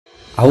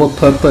Our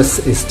purpose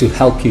is to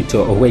help you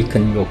to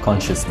awaken your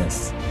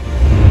consciousness.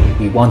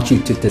 We want you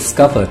to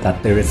discover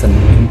that there is an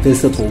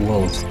invisible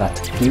world that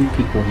few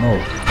people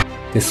know.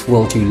 This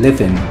world you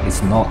live in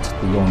is not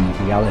the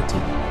only reality.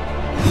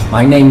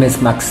 My name is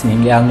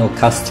Maximiliano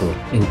Castro,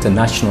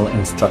 International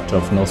Instructor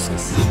of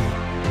Gnosis.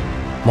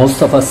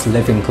 Most of us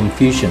live in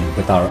confusion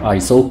with our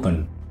eyes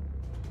open,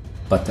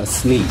 but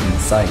asleep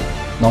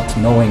inside, not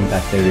knowing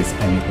that there is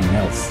anything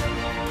else.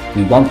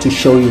 We want to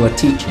show you a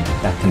teaching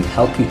that can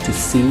help you to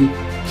see,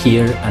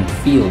 hear and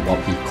feel what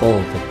we call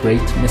the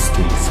great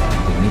mysteries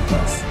and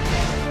enigmas.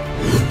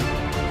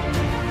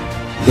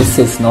 This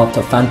is not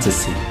a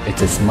fantasy, it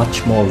is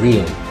much more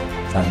real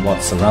than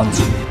what surrounds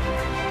you.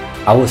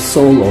 Our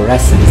soul or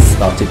essence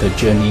started a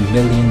journey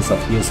millions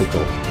of years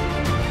ago,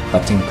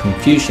 but in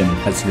confusion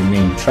has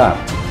remained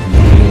trapped in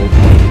the field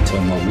of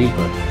eternal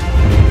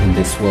rebirth, in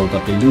this world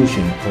of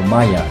illusion or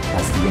Maya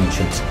as the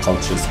ancient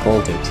cultures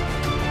called it,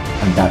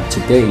 and that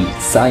today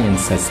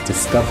science has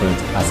discovered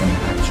as an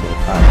actual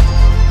fact.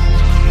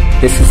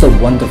 This is a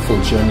wonderful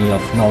journey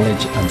of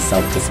knowledge and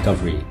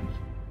self-discovery,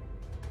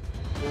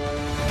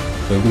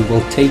 where we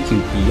will take you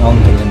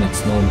beyond the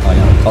limits known by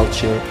our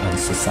culture and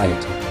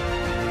society.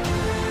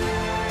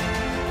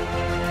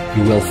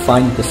 You will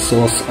find the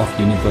source of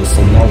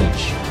universal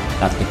knowledge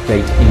that the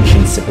great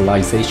ancient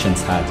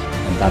civilizations had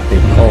and that they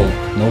call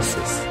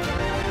Gnosis,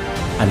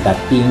 and that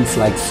beings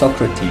like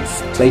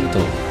Socrates,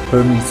 Plato,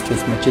 Hermes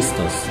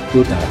Trismegistus,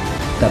 Buddha,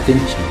 Da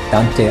Vinci,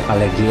 Dante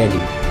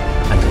Alighieri,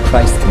 and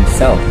Christ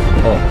himself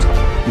taught.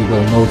 You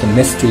will know the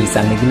mysteries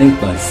and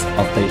enigmas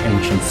of the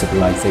ancient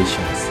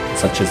civilizations,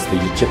 such as the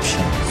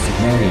Egyptian,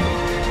 Sumerian,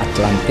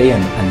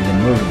 Atlantean and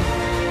Lemurian.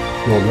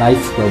 Your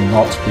life will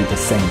not be the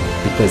same,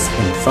 because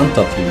in front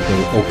of you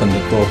will open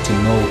the door to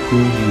know who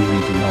you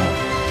really are,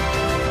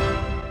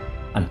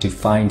 and to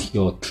find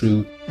your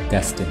true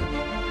destiny.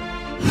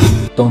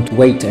 Don't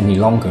wait any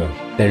longer,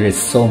 there is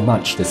so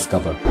much to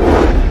discover.